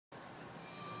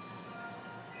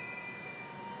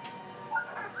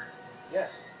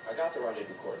Yes, I got the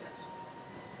rendezvous coordinates.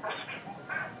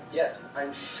 Yes,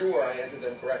 I'm sure I entered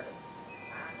them correctly.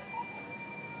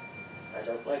 I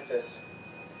don't like this.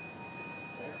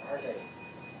 Where are they?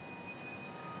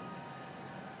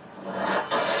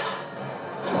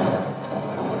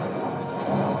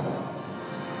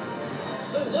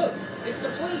 Look! It's the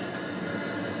fleet!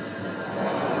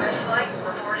 Red flight,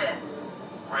 report in.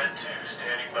 Red 2,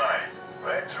 standing by.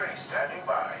 Red 3, standing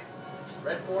by.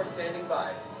 Red 4 standing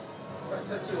by. What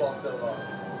took you all so long?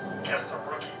 Guess the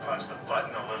rookie punched the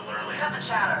button a little early. Cut the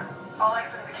chatter. All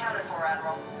exits accounted for,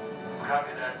 Admiral.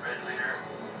 Copy that, Red Leader.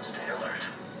 Stay alert.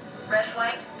 Red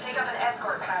flight, take up an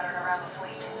escort pattern around the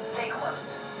fleet. Stay close.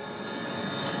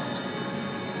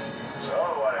 So,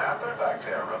 what happened back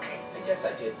there, rookie? I guess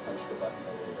I did punch the button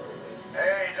a little early.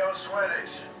 Hey, don't sweat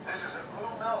it. This is a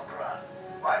blue milk run.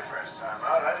 My first time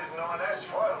out, I didn't know an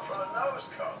S-foil from a nose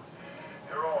cone.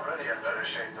 You're already in better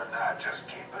shape than that. Just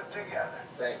keep it together.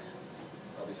 Thanks.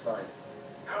 I'll be fine.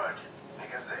 Good,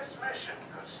 because this mission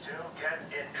could still get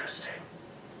interesting.